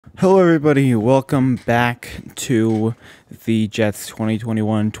Hello everybody, welcome back to the Jets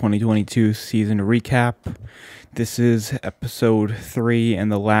 2021-2022 season recap. This is episode 3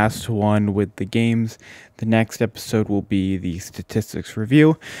 and the last one with the games. The next episode will be the statistics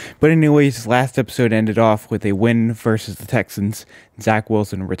review. But anyways, last episode ended off with a win versus the Texans. Zach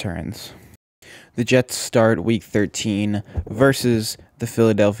Wilson returns. The Jets start week 13 versus the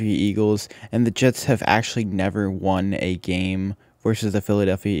Philadelphia Eagles, and the Jets have actually never won a game versus the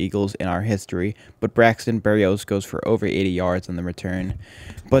Philadelphia Eagles in our history, but Braxton Berrios goes for over 80 yards on the return.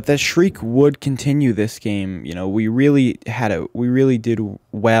 But that streak would continue this game. You know, we really did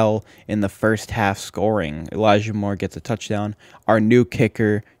well in the first half scoring. Elijah Moore gets a touchdown. Our new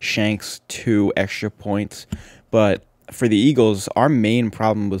kicker shanks 2 extra points. But for the Eagles, our main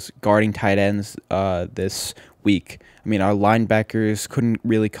problem was guarding tight ends this week. I mean, our linebackers couldn't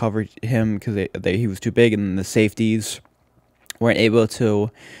really cover him because he was too big, and the safeties weren't able to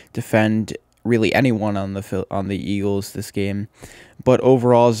defend really anyone on the Eagles this game. But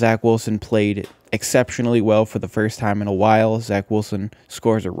overall, Zach Wilson played exceptionally well for the first time in a while. Zach Wilson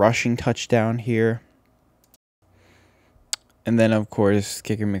scores a rushing touchdown here. And then, of course,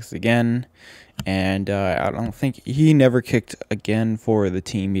 kicker missed again. And I don't think he never kicked again for the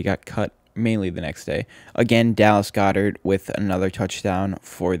team. He got cut mainly the next day. Again, Dallas Goedert with another touchdown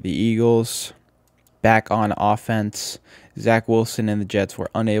for the Eagles. Back on offense, Zach Wilson and the Jets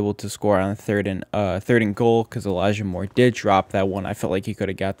were unable to score on third and goal because Elijah Moore did drop that one. I felt like he could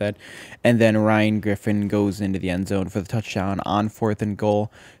have got that. And then Ryan Griffin goes into the end zone for the touchdown on 4th and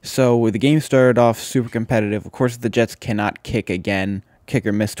goal. So the game started off super competitive. Of course, the Jets cannot kick again.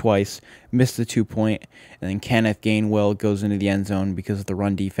 Kicker missed twice, missed the 2-point, and then Kenneth Gainwell goes into the end zone because of the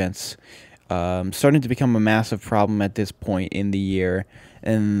run defense. Starting to become a massive problem at this point in the year,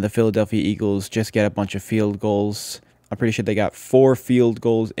 and the Philadelphia Eagles just get a bunch of field goals. I'm pretty sure they got 4 field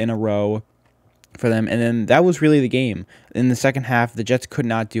goals in a row for them, and then that was really the game. In the second half, the Jets could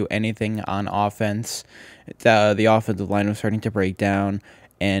not do anything on offense. The offensive line was starting to break down,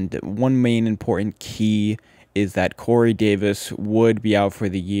 and one main important key is that Corey Davis would be out for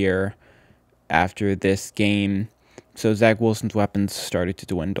the year after this game. So Zach Wilson's weapons started to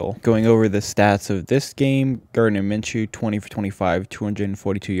dwindle. Going over the stats of this game, Gardner Minshew, 20 for 25,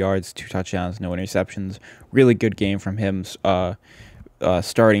 242 yards, 2 touchdowns, no interceptions. Really good game from him,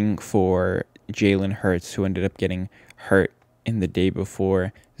 starting for Jalen Hurts, who ended up getting hurt in the day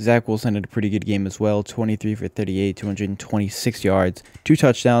before. Zach Wilson had a pretty good game as well, 23 for 38, 226 yards, 2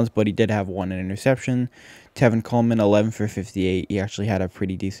 touchdowns, but he did have 1 interception. Tevin Coleman, 11 for 58. He actually had a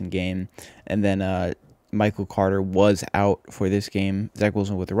pretty decent game. And then Michael Carter was out for this game. Zach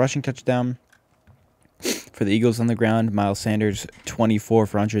Wilson with a rushing touchdown. For the Eagles on the ground, Miles Sanders, 24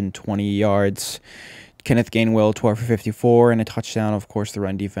 for 120 yards. Kenneth Gainwell, 12 for 54, and a touchdown. Of course, the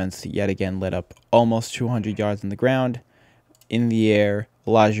run defense yet again led up almost 200 yards on the ground. In the air,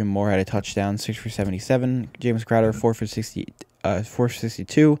 Elijah Moore had a touchdown, 6 for 77. James Crowder, 4 for 62,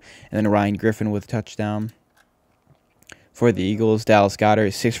 and then Ryan Griffin with a touchdown. For the Eagles, Dallas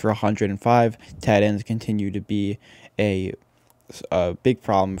Goedert, 6 for 105. Tight ends continue to be a big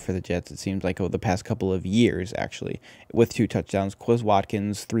problem for the Jets, it seems like, over the past couple of years, actually, with 2 touchdowns. Quez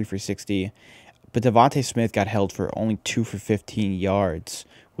Watkins, 3 for 60. But Devontae Smith got held for only 2 for 15 yards,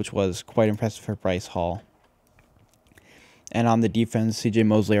 which was quite impressive for Bryce Hall. And on the defense, C.J.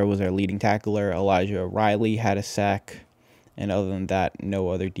 Mosley was our leading tackler. Elijah Riley had a sack. And other than that, no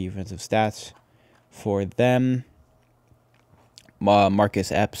other defensive stats for them.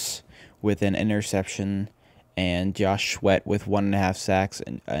 Marcus Epps with an interception, and Josh Sweat with 1.5 sacks,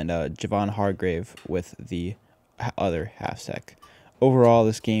 and Javon Hargrave with the other half sack. Overall,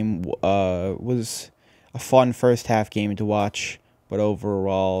 this game was a fun first half game to watch, but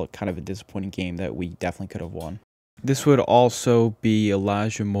overall kind of a disappointing game that we definitely could have won. This would also be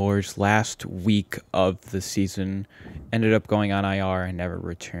Elijah Moore's last week of the season. Ended up going on IR and never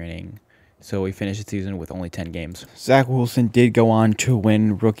returning. So we finished the season with only 10 games. Zach Wilson did go on to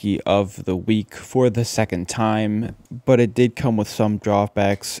win Rookie of the Week for the second time, but it did come with some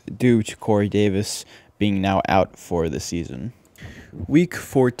drawbacks due to Corey Davis being now out for the season. Week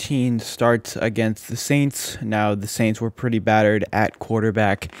 14 starts against the Saints. Now, the Saints were pretty battered at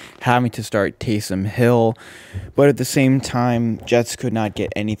quarterback, having to start Taysom Hill. But at the same time, Jets could not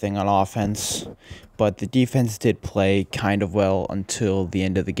get anything on offense. But the defense did play kind of well until the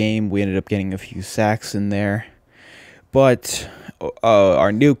end of the game. We ended up getting a few sacks in there. But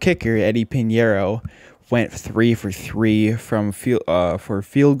our new kicker, Eddie Pinheiro, went 3 for 3 from for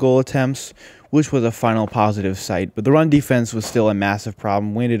field goal attempts, which was a final positive sight. But the run defense was still a massive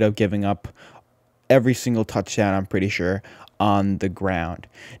problem. We ended up giving up every single touchdown, I'm pretty sure, on the ground.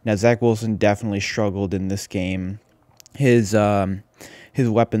 Now, Zach Wilson definitely struggled in this game. His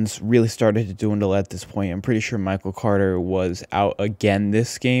weapons really started to dwindle at this point. I'm pretty sure Michael Carter was out again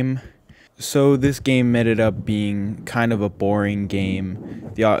this game. So this game ended up being kind of a boring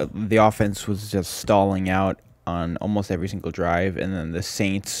game. The offense was just stalling out on almost every single drive, and then the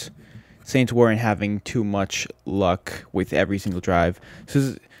Saints weren't having too much luck with every single drive.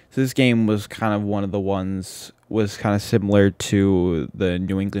 So this game was kind of one of the ones was kind of similar to the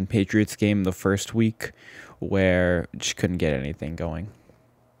New England Patriots game the first week, where just couldn't get anything going.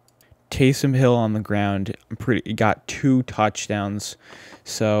 Taysom Hill on the ground got 2 touchdowns,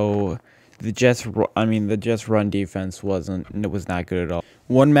 so the Jets run defense was not good at all.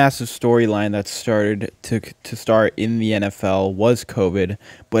 One massive storyline that started to start in the NFL was COVID,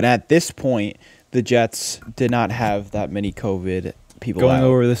 but at this point, the Jets did not have that many COVID people. Going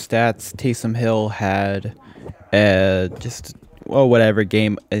over the stats, Taysom Hill had whatever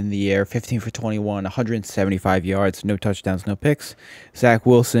game in the air, 15 for 21, 175 yards, no touchdowns, no picks. Zach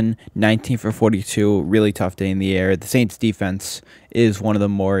Wilson, 19 for 42, really tough day in the air. The Saints defense is one of the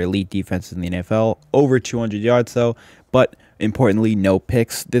more elite defenses in the NFL, over 200 yards though, but importantly, no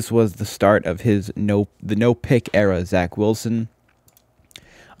picks. This was the start of the no pick era. Zach Wilson.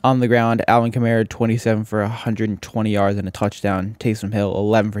 On the ground, Alvin Kamara, 27 for 120 yards and a touchdown. Taysom Hill,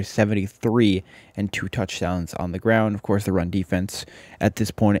 11 for 73 and 2 touchdowns on the ground. Of course, the run defense at this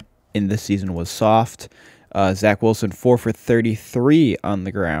point in the season was soft. Zach Wilson, 4 for 33 on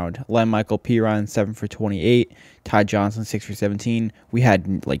the ground. Michael Piron, 7 for 28. Ty Johnson, 6 for 17. We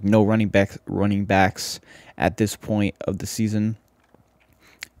had no running backs at this point of the season.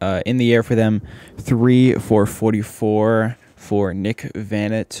 In the air for them, 3 for 44. For Nick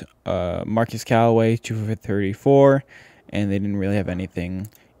Vannett, Marcus Callaway, 2 for 34, and they didn't really have anything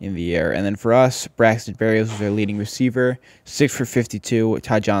in the air. And then for us, Braxton Berrios was our leading receiver, 6 for 52,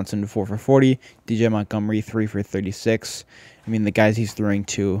 Ty Johnson, 4 for 40, DJ Montgomery, 3 for 36. I mean, the guys he's throwing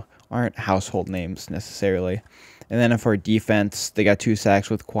to aren't household names necessarily. And then for defense, they got 2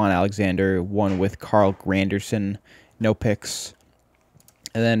 sacks with Quan Alexander, 1 with Carl Granderson, no picks.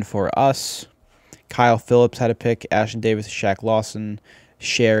 And then for us, Kyle Phillips had a pick. Ashton Davis and Shaq Lawson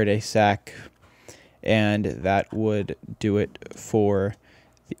shared a sack. And that would do it for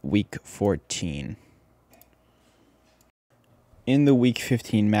Week 14. In the Week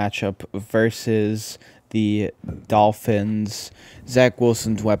 15 matchup versus the Dolphins, Zach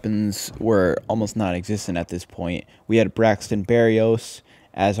Wilson's weapons were almost non-existent at this point. We had Braxton Berrios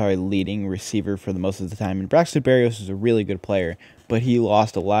as our leading receiver for the most of the time. And Braxton Berrios is a really good player, but he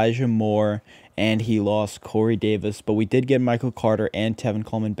lost Elijah Moore and he lost Corey Davis, but we did get Michael Carter and Tevin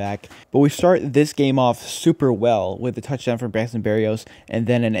Coleman back. But we start this game off super well with a touchdown from Braxton Berrios and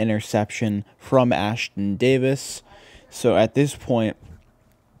then an interception from Ashton Davis. So at this point,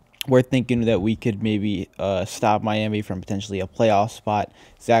 we're thinking that we could maybe stop Miami from potentially a playoff spot.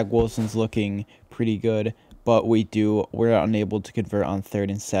 Zach Wilson's looking pretty good, but we're unable to convert on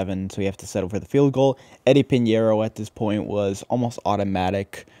 3rd and 7, so we have to settle for the field goal. Eddie Pinheiro at this point was almost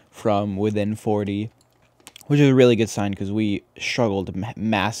automatic from within 40, which is a really good sign because we struggled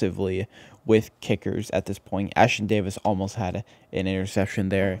massively with kickers at this point. Ashton Davis almost had an interception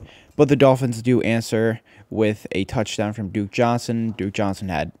there, but the Dolphins do answer with a touchdown from Duke Johnson. Duke Johnson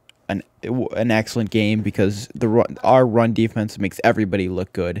had an excellent game because our run defense makes everybody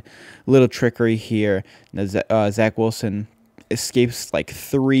look good. A little trickery here. Zach Wilson escapes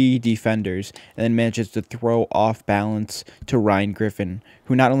 3 defenders and then manages to throw off balance to Ryan Griffin,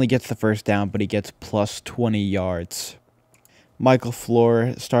 who not only gets the first down, but he gets plus 20 yards. Michael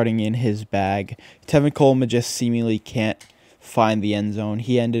Floor starting in his bag. Tevin Coleman just seemingly can't find the end zone.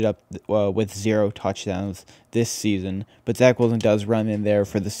 He ended up with 0 touchdowns this season, but Zach Wilson does run in there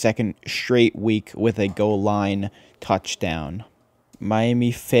for the 2nd straight week with a goal line touchdown.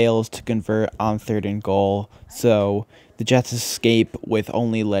 Miami fails to convert on 3rd and goal, so the Jets escape with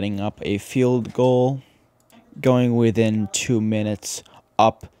only letting up a field goal, going within 2 minutes,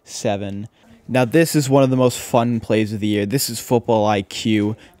 up 7. Now, this is one of the most fun plays of the year. This is football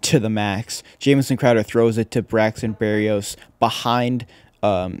IQ to the max. Jamison Crowder throws it to Braxton Berrios behind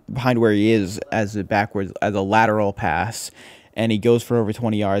where he is as a lateral pass, and he goes for over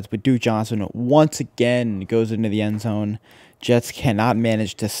 20 yards. But Duke Johnson once again goes into the end zone. Jets cannot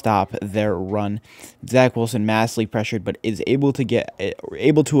manage to stop their run. Zach Wilson massively pressured, but is able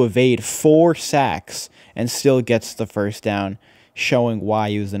to evade 4 sacks and still gets the first down, showing why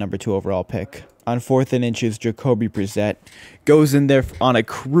he was the number 2 overall pick. On 4th and inches, Jacoby Brissett goes in there on a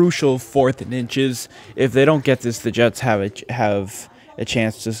crucial 4th and inches. If they don't get this, the Jets have a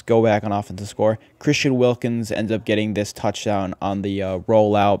chance to just go back on offense to score. Christian Wilkins ends up getting this touchdown on the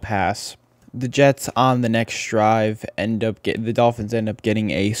rollout pass. The Jets on the next drive the Dolphins end up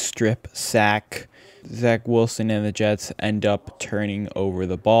getting a strip sack. Zach Wilson and the Jets end up turning over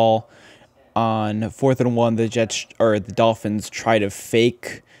the ball. On 4th and 1, the Dolphins try to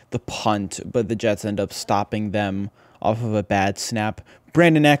fake the punt, but the Jets end up stopping them off of a bad snap.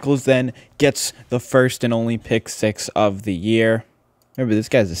 Brandon Echols then gets the first and only pick 6 of the year. Remember, this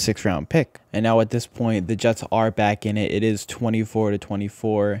guy's a 6th-round pick. And now at this point, the Jets are back in it. It is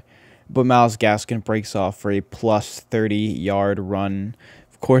 24-24. But Myles Gaskin breaks off for a plus 30-yard run.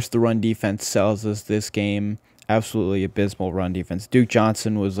 Of course, the run defense sells us this game. Absolutely abysmal run defense. Duke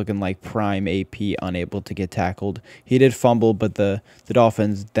Johnson was looking like prime AP, unable to get tackled. He did fumble, but the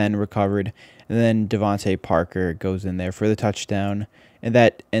Dolphins then recovered. And then Devontae Parker goes in there for the touchdown. And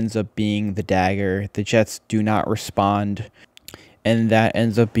that ends up being the dagger. The Jets do not respond. And that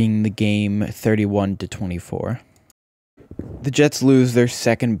ends up being the game 31-24. The Jets lose their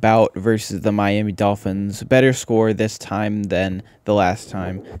second bout versus the Miami Dolphins. Better score this time than the last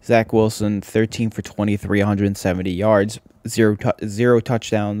time. Zach Wilson, 13 for 23, 170 yards, zero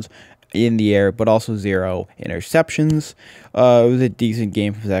touchdowns in the air, but also 0 interceptions. It was a decent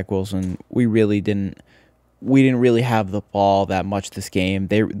game for Zach Wilson. We didn't really have the ball that much this game.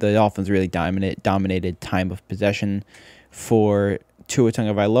 The Dolphins really dominated time of possession for Tua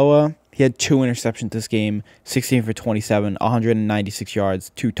Tagovailoa. He had 2 interceptions this game, 16 for 27, 196 yards,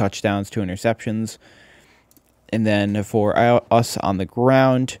 2 touchdowns, 2 interceptions. And then for us on the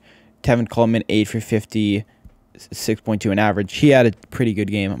ground, Tevin Coleman, 8 for 50, 6.2 in average. He had a pretty good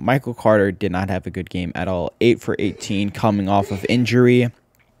game. Michael Carter did not have a good game at all. 8 for 18 coming off of injury.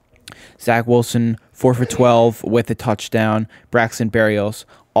 Zach Wilson, 4 for 12 with a touchdown. Braxton Berrios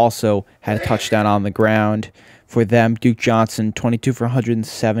also had a touchdown on the ground. For them, Duke Johnson, 22 for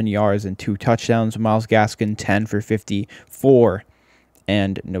 107 yards and 2 touchdowns. Myles Gaskin, 10 for 54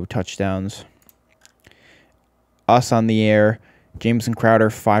 and no touchdowns. Us on the air, Jameson Crowder,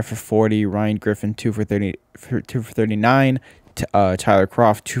 5 for 40. Ryan Griffin, 2 for 39. Tyler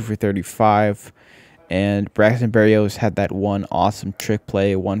Kroft, 2 for 35. And Braxton Berrios had that one awesome trick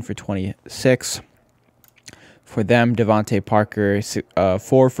play, 1 for 26. For them, Devontae Parker, 4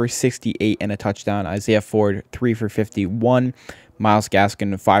 for 68 and a touchdown. Isaiah Ford, 3 for 51. Myles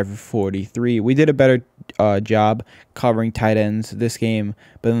Gaskin, 5 for 43. We did a better job covering tight ends this game,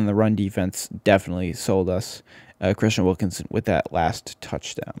 but then the run defense definitely sold us. Christian Wilkinson with that last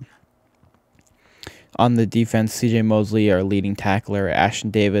touchdown. On the defense, C.J. Mosley, our leading tackler,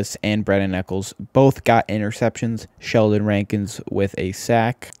 Ashton Davis, and Brandon Echols both got interceptions. Sheldon Rankins with a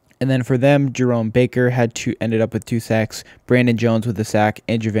sack. And then for them, Jerome Baker ended up with 2 sacks. Brandon Jones with a sack.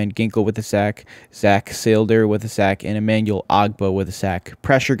 Andrew Van Ginkel with a sack. Zach Silder with a sack. And Emmanuel Ogba with a sack.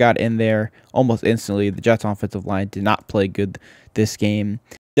 Pressure got in there almost instantly. The Jets' offensive line did not play good this game.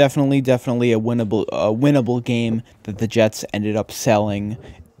 Definitely a winnable game that the Jets ended up selling.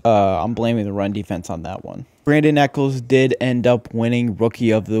 I'm blaming the run defense on that one. Brandon Echols did end up winning Rookie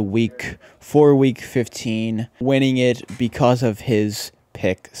of the Week for Week 15, winning it because of his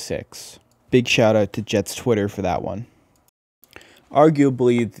pick 6. Big shout out to Jets Twitter for that one.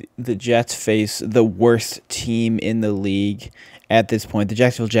 Arguably, the Jets face the worst team in the league at this point. The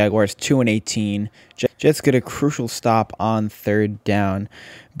Jacksonville Jaguars, 2-18. Jets get a crucial stop on 3rd down,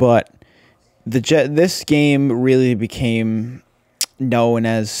 but this game really became known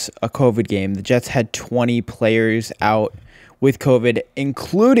as a COVID game. The Jets had 20 players out with COVID,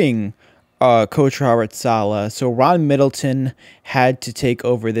 including Coach Robert Saleh. So Ron Middleton had to take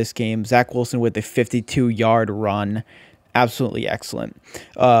over this game. Zach Wilson with a 52-yard run. Absolutely excellent.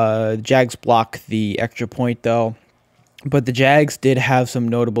 Jags block the extra point, though. But the Jags did have some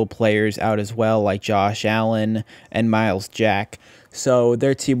notable players out as well, like Josh Allen and Miles Jack. So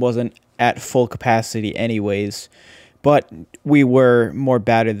their team wasn't at full capacity anyways. But we were more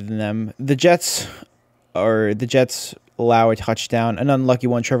battered than them. The Jets allow a touchdown. An unlucky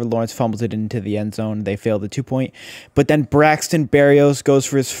one. Trevor Lawrence fumbles it into the end zone. They fail the 2-point. But then Braxton Berrios goes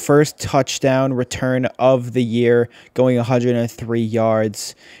for his first touchdown return of the year, going 103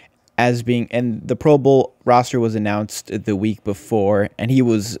 yards. And the Pro Bowl roster was announced the week before, and he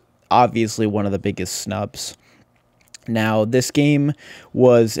was obviously one of the biggest snubs. Now, this game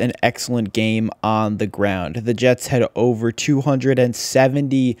was an excellent game on the ground. The Jets had over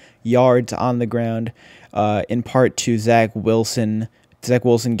 270 yards on the ground, in part to Zach Wilson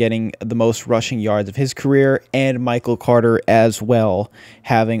getting the most rushing yards of his career, and Michael Carter as well,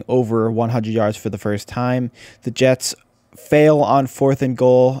 having over 100 yards for the first time. The Jets fail on 4th and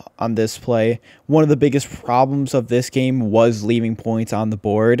goal on this play. One of the biggest problems of this game was leaving points on the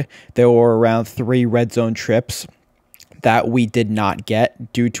board. There were around 3 red zone trips that we did not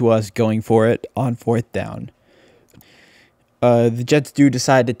get due to us going for it on 4th down. The Jets do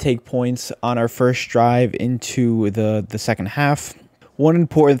decide to take points on our first drive into the second half. One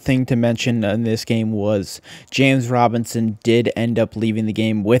important thing to mention in this game was James Robinson did end up leaving the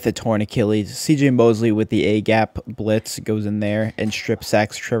game with a torn Achilles. CJ Mosley with the A-gap blitz goes in there and strip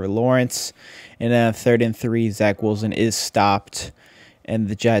sacks Trevor Lawrence. And then 3rd and 3, Zach Wilson is stopped, and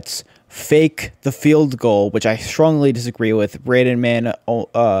the Jets fake the field goal, which I strongly disagree with. Braden Mann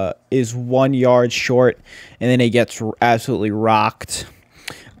is 1 yard short, and then he gets absolutely rocked.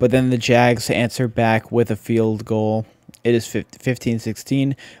 But then the Jags answer back with a field goal. It is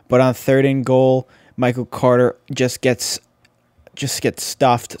 15-16, but on 3rd and goal, Michael Carter just gets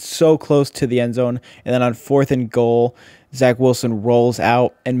stuffed so close to the end zone, and then on 4th and goal, Zach Wilson rolls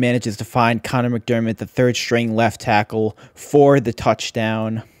out and manages to find Connor McDermott, the 3rd-string left tackle, for the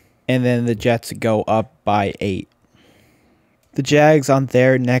touchdown, and then the Jets go up by 8. The Jags on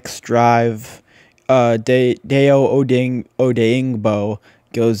their next drive, Deo Odeyingbo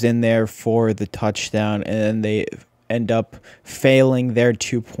goes in there for the touchdown, and then they end up failing their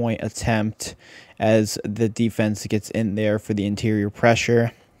 2-point attempt as the defense gets in there for the interior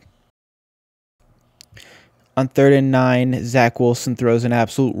pressure. On 3rd and 9, Zach Wilson throws an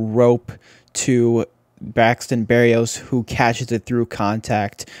absolute rope to Braxton Berrios, who catches it through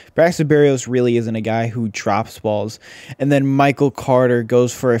contact. Braxton Berrios really isn't a guy who drops balls. And then Michael Carter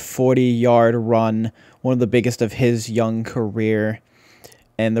goes for a 40-yard run, one of the biggest of his young career.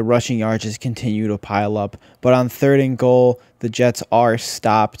 And the rushing yards just continue to pile up. But on 3rd and goal, the Jets are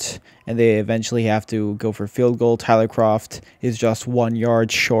stopped, and they eventually have to go for field goal. Tyler Kroft is just 1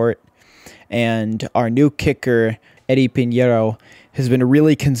 yard short. And our new kicker, Eddie Pinheiro, has been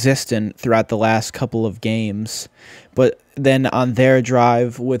really consistent throughout the last couple of games. But then on their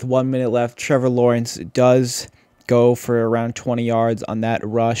drive, with 1 minute left, Trevor Lawrence does go for around 20 yards on that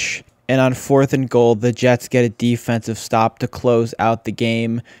rush. And on 4th and goal, the Jets get a defensive stop to close out the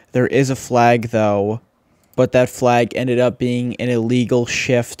game. There is a flag, though, but that flag ended up being an illegal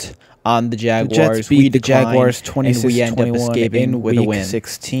shift on the Jaguars. The Jets beat the Jaguars 26-21, and we end up escaping with a win.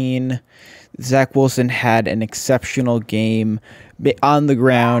 16. Zach Wilson had an exceptional game on the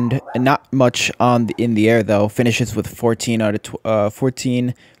ground, and not much in the air, though. Finishes with 14 for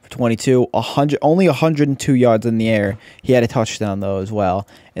 22, only 102 yards in the air. He had a touchdown, though, as well.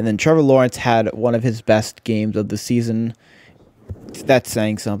 And then Trevor Lawrence had one of his best games of the season. That's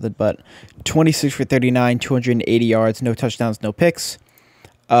saying something, but 26 for 39, 280 yards, no touchdowns, no picks.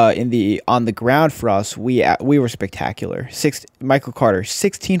 On the ground for us, we were spectacular. Michael Carter,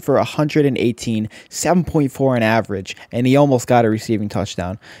 16 for 118, 7.4 on average, and he almost got a receiving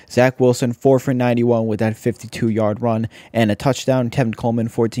touchdown. Zach Wilson, 4 for 91 with that 52-yard run and a touchdown. Tevin Coleman,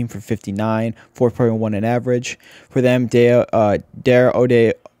 14 for 59, 4.1 on average. For them, Dare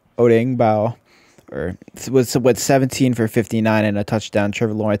Odeyingbo was with 17 for 59 and a touchdown.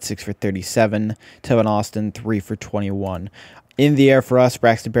 Trevor Lawrence, 6 for 37. Tevin Austin, 3 for 21. In the air for us,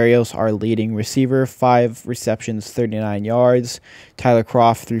 Braxton Berrios, our leading receiver, 5 receptions, 39 yards. Tyler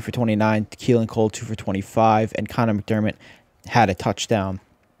Kroft, 3 for 29. Keelan Cole, 2 for 25. And Connor McDermott had a touchdown.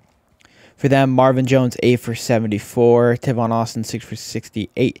 For them, Marvin Jones, 8 for 74. Tavon Austin, 6 for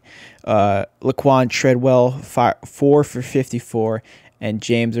 68. Laquan Treadwell, 4 for 54. And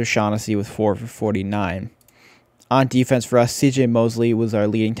James O'Shaughnessy with 4 for 49. On defense for us, CJ Mosley was our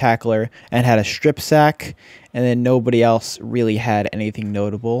leading tackler and had a strip sack, and then nobody else really had anything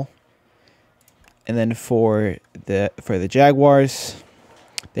notable. And then for the Jaguars,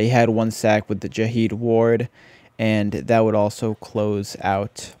 they had 1 sack with the Jahid Ward, and that would also close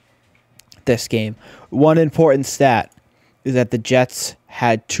out this game. One important stat is that the Jets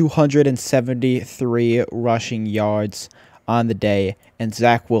had 273 rushing yards on the day, and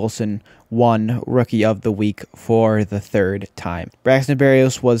Zach Wilson won Rookie of the Week for the 3rd time. Braxton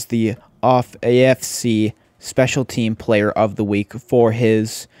Berrios was the AFC Special Team Player of the Week for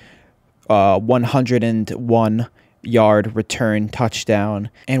his 101-yard return touchdown.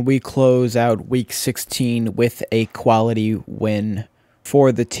 And we close out Week 16 with a quality win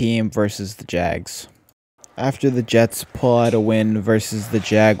for the team versus the Jags. After the Jets pull out a win versus the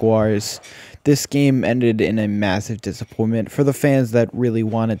Jaguars, this game ended in a massive disappointment for the fans that really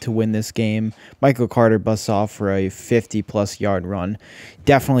wanted to win this game. Michael Carter busts off for a 50-plus yard run.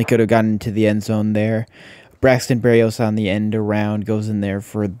 Definitely could have gotten into the end zone there. Braxton Berrios on the end around goes in there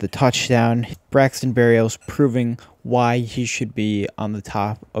for the touchdown. Braxton Berrios proving why he should be on the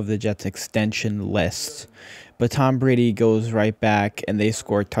top of the Jets extension list. But Tom Brady goes right back and they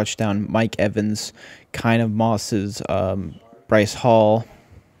score a touchdown. Mike Evans kind of mosses Bryce Hall.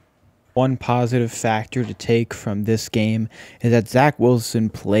 One positive factor to take from this game is that Zach Wilson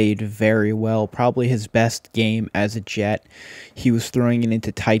played very well, probably his best game as a Jet. He was throwing it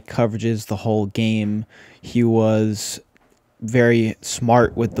into tight coverages the whole game. He was very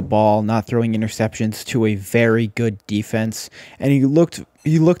smart with the ball, not throwing interceptions to a very good defense. And he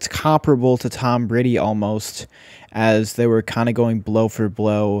looked comparable to Tom Brady almost, as they were kind of going blow for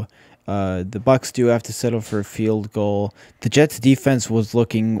blow. The Bucs do have to settle for a field goal. The Jets defense was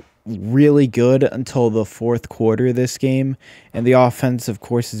looking really good until the fourth quarter this game, and the offense, of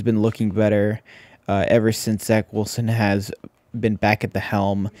course, has been looking better ever since Zach Wilson has been back at the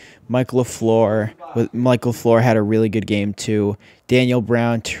helm. Michael LaFleur had a really good game too. Daniel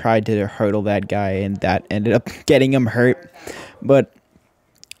Brown tried to hurdle that guy, and that ended up getting him hurt. But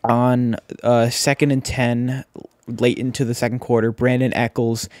on 2nd and 10, late into the second quarter, Brandon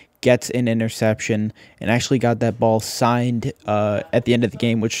Echols gets an interception and actually got that ball signed at the end of the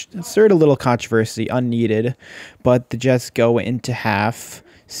game, which stirred a little controversy, unneeded. But the Jets go into half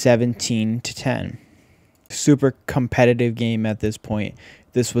 17-10. Super competitive game at this point.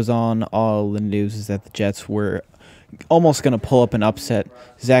 This was on all the news, is that the Jets were almost going to pull up an upset.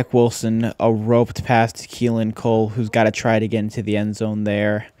 Zach Wilson, a roped pass to Keelan Cole, who's got to try to get into the end zone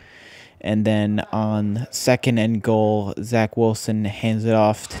there. And then on 2nd and goal, Zach Wilson hands it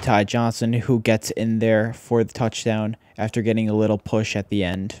off to Ty Johnson, who gets in there for the touchdown after getting a little push at the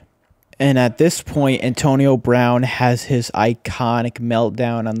end. And at this point, Antonio Brown has his iconic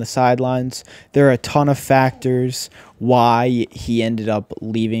meltdown on the sidelines. There are a ton of factors why he ended up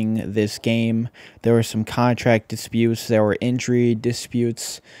leaving this game. There were some contract disputes. There were injury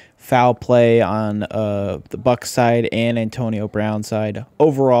disputes. Foul play on the Bucs side and Antonio Brown's side.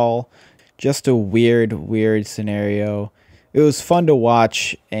 Overall, just a weird scenario. It was fun to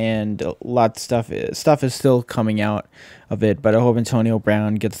watch, and a lot of stuff is still coming out of it. But I hope Antonio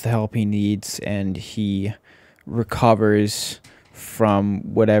Brown gets the help he needs and he recovers from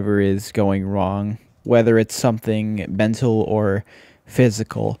whatever is going wrong, whether it's something mental or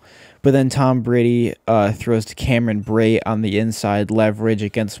physical. But then Tom Brady throws to Cameron Brate on the inside leverage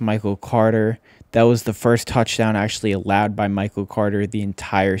against Michael Carter. That was the first touchdown actually allowed by Michael Carter the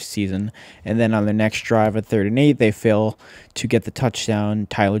entire season. And then on the next drive at 3rd and 8, they fail to get the touchdown.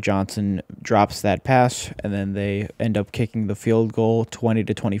 Tyler Johnson drops that pass, and then they end up kicking the field goal,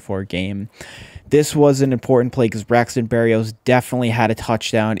 20-24 game. This was an important play because Braxton Berrios definitely had a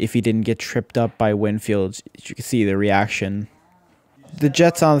touchdown if he didn't get tripped up by Winfield. You can see the reaction. The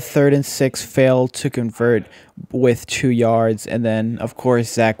Jets on 3rd and 6 failed to convert with 2 yards, and then, of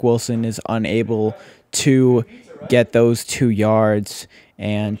course, Zach Wilson is unable to get those 2 yards,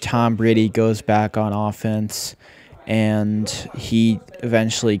 and Tom Brady goes back on offense, and he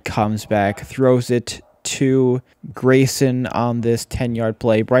eventually comes back, throws it to Grayson on this 10-yard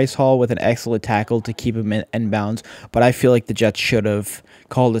play. Bryce Hall with an excellent tackle to keep him in bounds, but I feel like the Jets should have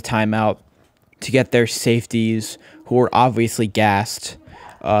called a timeout to get their safeties, who were obviously gassed,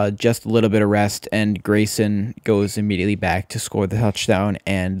 just a little bit of rest, and Grayson goes immediately back to score the touchdown,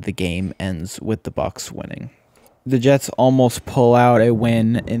 and the game ends with the Bucs winning. The Jets almost pull out a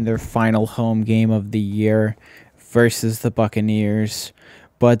win in their final home game of the year versus the Buccaneers,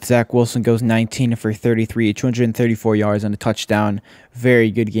 but Zach Wilson goes 19 for 33, 234 yards and a touchdown. Very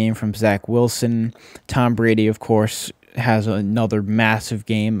good game from Zach Wilson. Tom Brady, of course, has another massive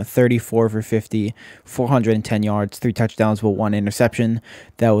game, 34 for 50, 410 yards, 3 touchdowns, but 1 interception.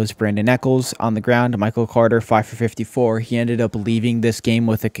 That was Brandon Echols on the ground. Michael Carter, 5 for 54. He ended up leaving this game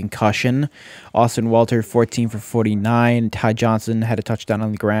with a concussion. Austin Walter, 14 for 49. Ty Johnson had a touchdown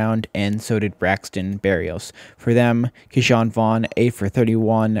on the ground, and so did Braxton Berrios. For them, Keyshawn Vaughn, 8 for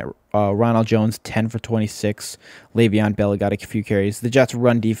 31. Ronald Jones, 10 for 26. Le'Veon Bell got a few carries. The Jets'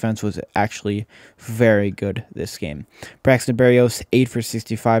 run defense was actually very good this game. Braxton Berrios, 8 for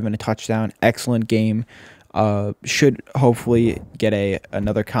 65 and a touchdown. Excellent game. Should hopefully get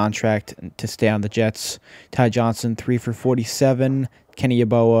another contract to stay on the Jets. Ty Johnson, 3 for 47. Kenny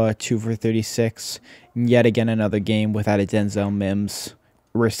Yeboah, 2 for 36. Yet again, another game without a Denzel Mims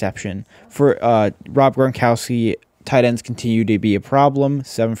reception. For Rob Gronkowski, tight ends continue to be a problem.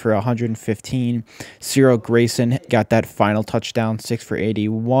 7 for 115. Cyril Grayson got that final touchdown, 6 for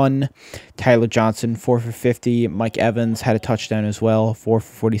 81. Tyler Johnson, 4 for 50. Mike Evans had a touchdown as well, 4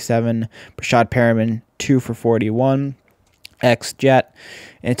 for 47. Brashad Perriman, 2 for 41. ex-Jet.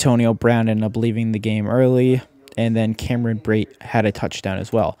 Antonio Brown ended up leaving the game early, and then Cameron Brate had a touchdown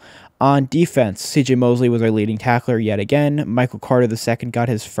as well. On defense, C.J. Mosley was our leading tackler yet again. Michael Carter II got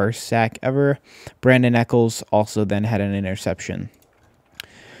his first sack ever. Brandon Echols also then had an interception.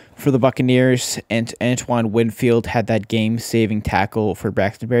 For the Buccaneers, Antoine Winfield had that game-saving tackle for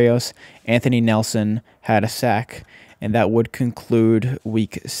Braxton Berrios. Anthony Nelson had a sack, and that would conclude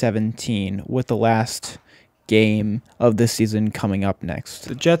Week 17 with the last game of the season coming up next.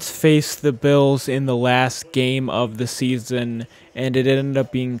 The Jets faced the Bills in the last game of the season, and it ended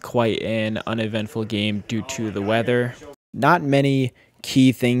up being quite an uneventful game due to the weather. Not many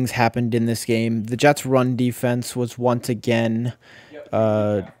key things happened in this game. The Jets' run defense was once again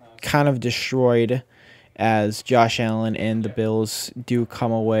kind of destroyed, as Josh Allen and the Bills do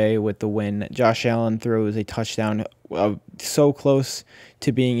come away with the win. Josh Allen throws a touchdown so close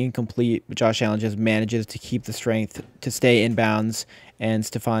to being incomplete, but Josh Allen just manages to keep the strength to stay in bounds, and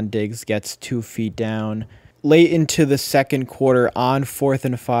Stephon Diggs gets 2 feet down. Late into the second quarter, on 4th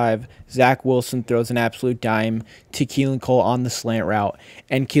and 5, Zach Wilson throws an absolute dime to Keelan Cole on the slant route,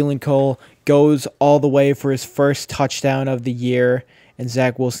 and Keelan Cole goes all the way for his first touchdown of the year, and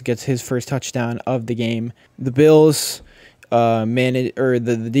Zach Wilson gets his first touchdown of the game. The Bills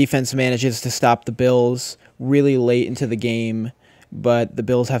the defense manages to stop the Bills really late into the game, but the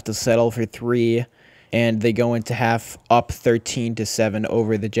Bills have to settle for 3, and they go into half up 13-7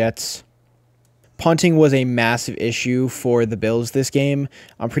 over the Jets. Punting was a massive issue for the Bills this game.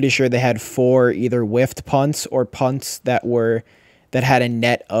 I'm pretty sure they had 4 either whiffed punts or punts that had a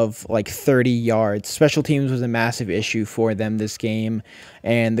net of like 30 yards. Special teams was a massive issue for them this game,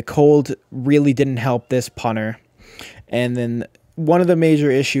 and the cold really didn't help this punter. And then one of the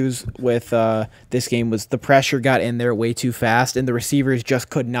major issues with this game was the pressure got in there way too fast, and the receivers just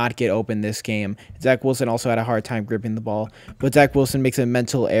could not get open this game. Zach Wilson also had a hard time gripping the ball, but Zach Wilson makes a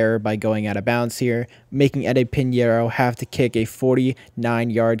mental error by going out of bounds here, making Eddie Pinheiro have to kick a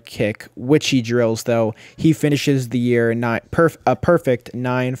 49-yard kick, which he drills, though. He finishes the year a perfect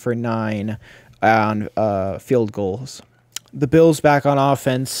 9 for 9 on field goals. The Bills back on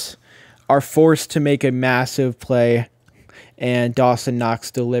offense are forced to make a massive play, and Dawson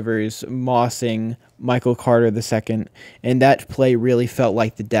Knox delivers, mossing Michael Carter II. And that play really felt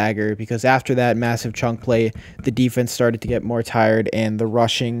like the dagger, because after that massive chunk play, the defense started to get more tired, and the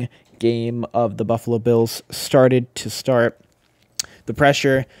rushing game of the Buffalo Bills started to start. The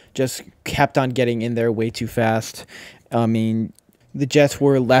pressure just kept on getting in there way too fast. I mean, the Jets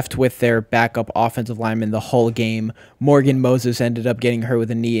were left with their backup offensive lineman the whole game. Morgan Moses ended up getting hurt with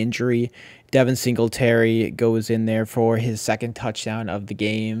a knee injury. Devin Singletary goes in there for his second touchdown of the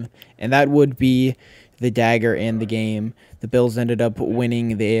game, and that would be the dagger in the game. The Bills ended up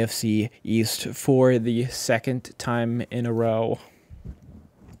winning the AFC East for the second time in a row.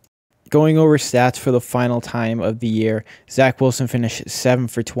 Going over stats for the final time of the year, Zach Wilson finished 7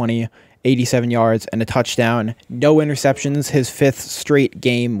 for 20, 87 yards, and a touchdown. No interceptions, his 5th straight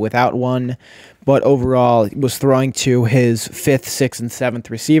game without one, but overall was throwing to his 5th, 6th, and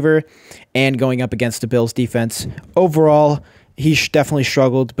 7th receiver, and going up against the Bills defense. Overall, he definitely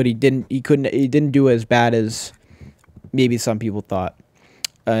struggled, but he didn't do as bad as maybe some people thought.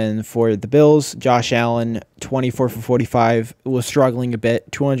 And for the Bills, Josh Allen, 24 for 45, was struggling a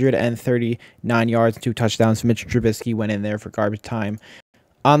bit, 239 yards, 2 touchdowns. Mitch Trubisky went in there for garbage time.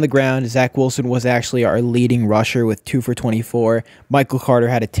 On the ground, Zach Wilson was actually our leading rusher with 2 for 24. Michael Carter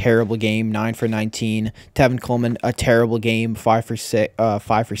had a terrible game, 9 for 19. Tevin Coleman, a terrible game, 5 for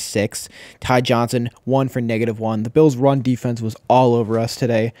 6. Ty Johnson, 1 for -1. The Bills' run defense was all over us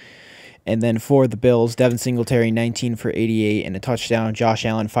today. And then for the Bills, Devin Singletary, 19 for 88 and a touchdown. Josh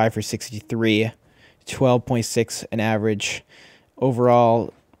Allen, 5 for 63, 12.6 an average.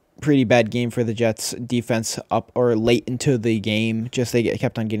 Overall, pretty bad game for the Jets defense up or late into the game. Just they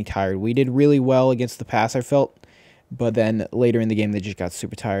kept on getting tired. We did really well against the pass, I felt, but then later in the game they just got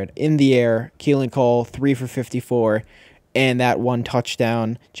super tired. In the air, Keelan Cole, 3 for 54 and that 1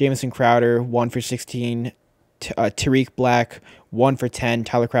 touchdown. Jamison Crowder, 1 for 16. Tariq Black, 1 for 10.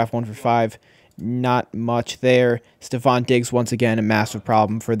 Tyler Kraft, 1 for 5. Not much there. Stephon Diggs, once again, a massive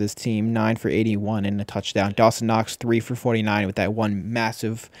problem for this team. 9 for 81 and a touchdown. Dawson Knox, 3 for 49 with that 1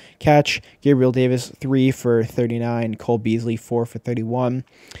 massive catch. Gabriel Davis, 3 for 39. Cole Beasley, 4 for 31.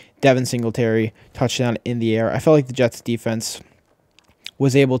 Devin Singletary, touchdown in the air. I felt like the Jets defense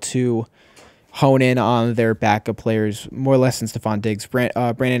was able to hone in on their backup players more or less than Stephon Diggs.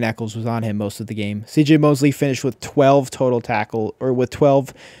 Brandon Echols was on him most of the game. C.J. Mosley finished with 13 total tackles.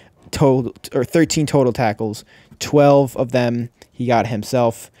 12 of them he got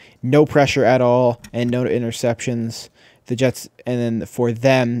himself. No pressure at all and no interceptions. the Jets, and then for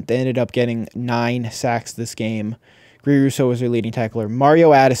them, they ended up getting 9 sacks this game. Greg Rousseau was their leading tackler.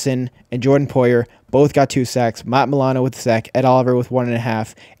 Mario Addison and Jordan Poyer both got 2 sacks. Matt Milano with a sack. Ed Oliver with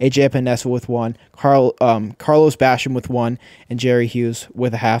 1.5. AJ Epinesa with 1. Carlos Basham with 1. And Jerry Hughes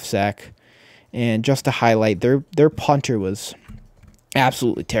with a half sack. And just to highlight, their punter was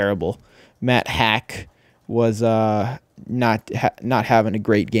absolutely terrible. Matt Hack was not having a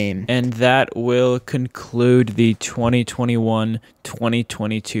great game. And that will conclude the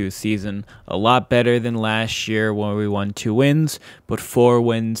 2021-2022 season. A lot better than last year when we won 2 wins, but 4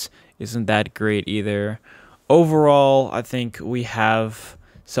 wins isn't that great either. Overall, I think we have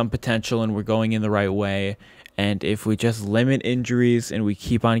some potential and we're going in the right way. And if we just limit injuries and we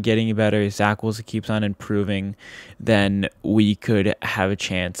keep on getting better, Zach Wilson keeps on improving, then we could have a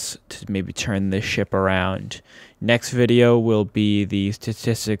chance to maybe turn this ship around. Next video will be the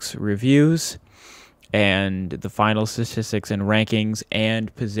statistics reviews and the final statistics and rankings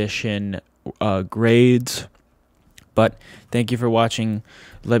and position grades. But thank you for watching.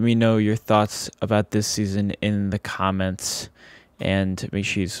 Let me know your thoughts about this season in the comments, and make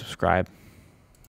sure you subscribe.